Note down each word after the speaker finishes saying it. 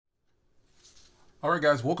Alright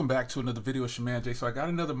guys, welcome back to another video with your man Jay. So I got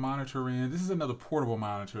another monitor in. This is another portable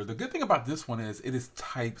monitor. The good thing about this one is it is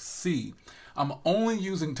Type-C. I'm only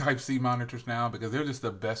using Type-C monitors now because they're just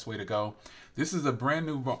the best way to go. This is a brand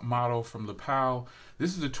new model from Lepow.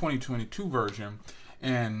 This is a 2022 version.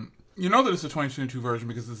 And you know that it's a 2022 version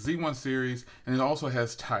because it's the Z1 series and it also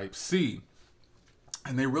has Type-C.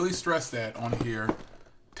 And they really stress that on here,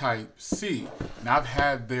 Type-C. Now I've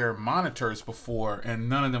had their monitors before and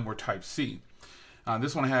none of them were Type-C.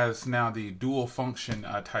 This one has now the dual function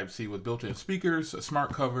Type-C with built-in speakers, a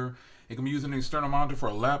smart cover. It can be used as an external monitor for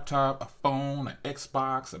a laptop, a phone, an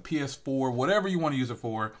Xbox, a PS4, whatever you want to use it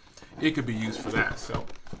for, it could be used for that. So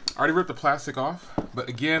I already ripped the plastic off, but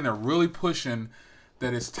again, they're really pushing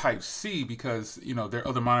that it's Type-C because, you know, their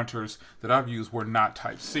other monitors that I've used were not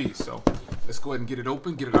Type-C. So let's go ahead and get it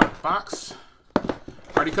open, get it out of the box. I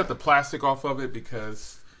already cut the plastic off of it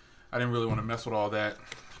because I didn't really want to mess with all that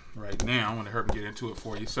right now. I'm going to hurry and get into it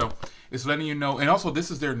for you. So it's letting you know, and also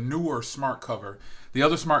this is their newer smart cover. The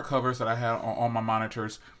other smart covers that I had on my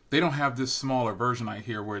monitors, they don't have this smaller version right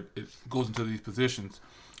here where it goes into these positions.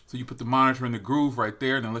 So you put the monitor in the groove right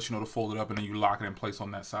there, and then let you know to fold it up, and then you lock it in place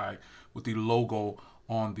on that side with the logo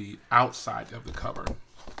on the outside of the cover.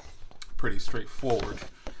 Pretty straightforward.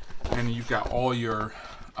 And you've got all your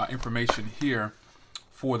information here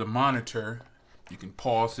for the monitor. You can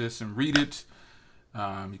pause this and read it.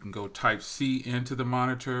 You can go Type-C into the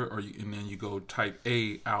monitor, and then you go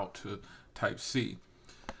Type-A out to Type-C.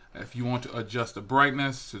 If you want to adjust the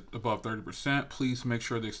brightness to above 30%, please make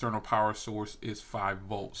sure the external power source is 5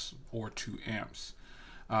 volts or 2 amps.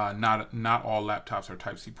 Not all laptops or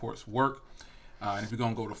Type-C ports work. And if you're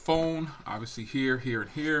going to go to phone, obviously here, here,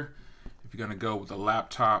 and here. If you're going to go with a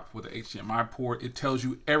laptop with an HDMI port, it tells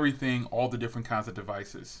you everything, all the different kinds of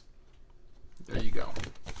devices. There you go.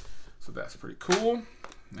 So that's pretty cool.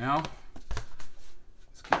 Now,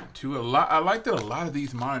 let's get into it. I like that a lot of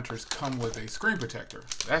these monitors come with a screen protector.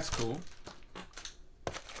 That's cool.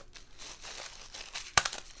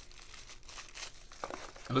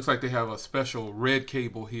 It looks like they have a special red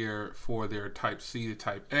cable here for their Type-C to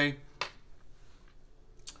Type-A.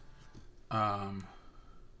 And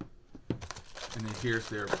then here's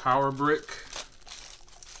their power brick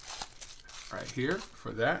right here for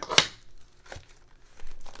that.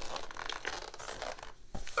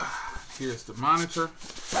 Here's the monitor.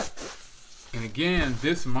 And again,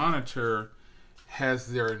 this monitor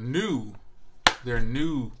has their new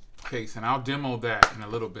case, and I'll demo that in a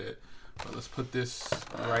little bit. But let's put this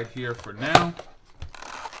right here for now.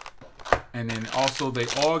 And then also they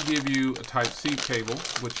all give you a Type-C cable,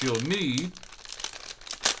 which you'll need.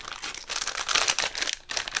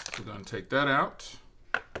 We're going to take that out.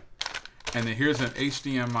 And then here's an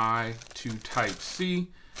HDMI to Type-C.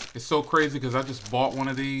 It's so crazy because I just bought one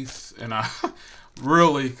of these and I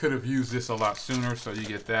really could have used this a lot sooner. So you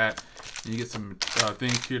get that. You get some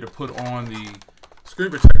things here to put on the screen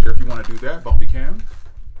protector if you want to do that. Bumpy cam.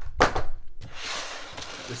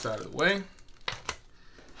 This out of the way.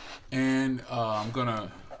 And I'm going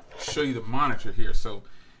to show you the monitor here. So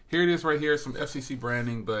here it is right here. Some FCC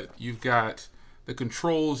branding, but you've got the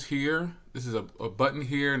controls here. This is a button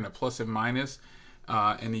here and a plus and minus.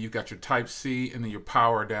 And then you've got your Type-C and then your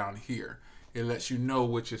power down here. It lets you know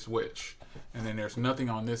which is which. And then there's nothing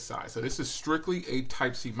on this side. So this is strictly a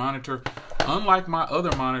Type-C monitor. Unlike my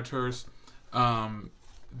other monitors,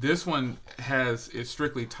 this one is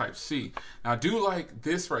strictly Type-C. Now I do like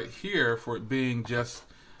this right here for it being just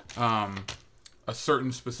a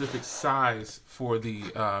certain specific size for the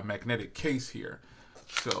magnetic case here.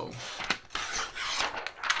 So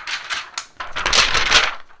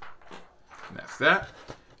that's that.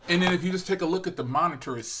 And then if you just take a look at the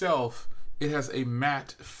monitor itself, it has a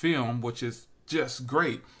matte film, which is just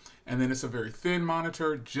great. And then it's a very thin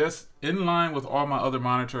monitor, just in line with all my other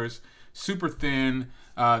monitors, super thin.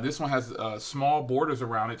 This one has small borders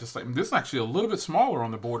around it, just like this is actually a little bit smaller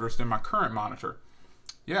on the borders than my current monitor.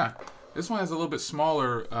 Yeah, this one has a little bit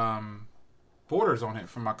smaller borders on it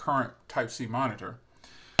from my current Type-C monitor.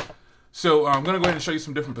 So I'm going to go ahead and show you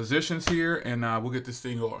some different positions here, and we'll get this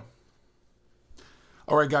thing going.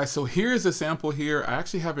 Alright guys, so here's a sample here. I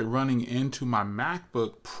actually have it running into my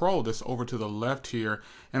MacBook Pro that's over to the left here.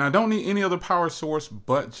 And I don't need any other power source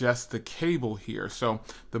but just the cable here. So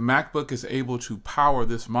the MacBook is able to power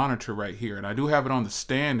this monitor right here. And I do have it on the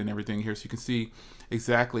stand and everything here so you can see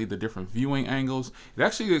exactly the different viewing angles. It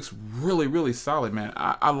actually looks really, really solid, man.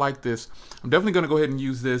 I like this. I'm definitely going to go ahead and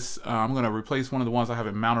use this. I'm going to replace one of the ones I have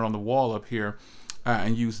it mounted on the wall up here.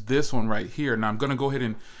 and use this one right here. Now I'm going to go ahead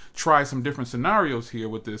and try some different scenarios here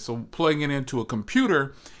with this. So plugging it into a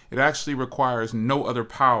computer, it actually requires no other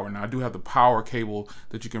power. Now I do have the power cable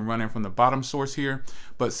that you can run in from the bottom source here,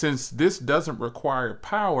 but since this doesn't require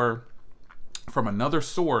power from another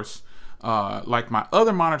source, like my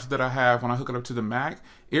other monitor that I have when I hook it up to the Mac,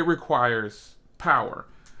 it requires power.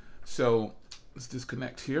 So let's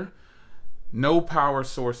disconnect here. No power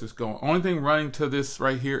source is going. Only thing running to this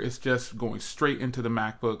right here is just going straight into the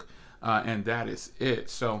MacBook, and that is it.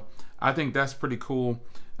 So I think that's pretty cool.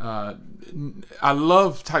 I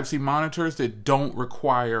love Type-C monitors that don't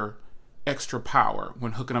require extra power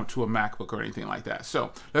when hooking up to a MacBook or anything like that.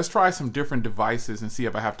 So let's try some different devices and see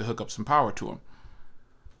if I have to hook up some power to them.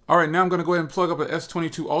 All right, now I'm going to go ahead and plug up an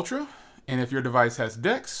S22 Ultra, and if your device has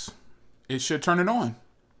DeX, it should turn it on.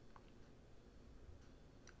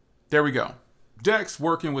 There we go. DeX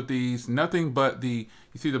working with these, nothing but you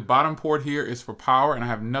see the bottom port here is for power, and I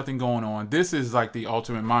have nothing going on. This is like the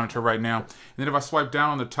ultimate monitor right now. And then if I swipe down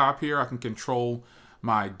on the top here, I can control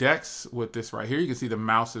my DeX with this right here. You can see the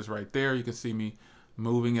mouse is right there. You can see me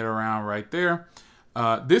moving it around right there.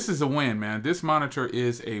 This is a win, man. This monitor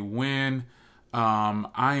is a win.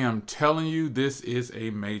 I am telling you, this is a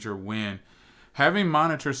major win. Having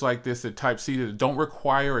monitors like this at Type-C that don't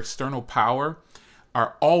require external power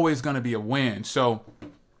are always going to be a win. So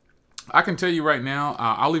I can tell you right now,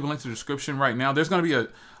 I'll leave a link to the description right now. There's going to be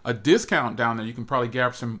a discount down there. You can probably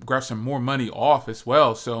grab some more money off as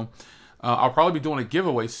well. So I'll probably be doing a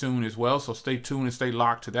giveaway soon as well. So stay tuned and stay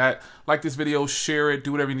locked to that. Like this video, share it,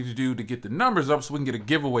 do whatever you need to do to get the numbers up so we can get a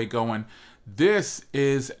giveaway going. This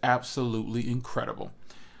is absolutely incredible.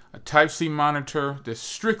 A Type-C monitor that's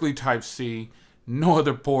strictly Type-C, no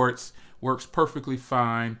other ports, works perfectly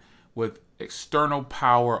fine with external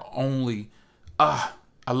power only. I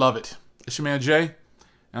love it. It's your man Jay, and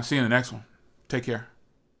I'll see you in the next one. Take care.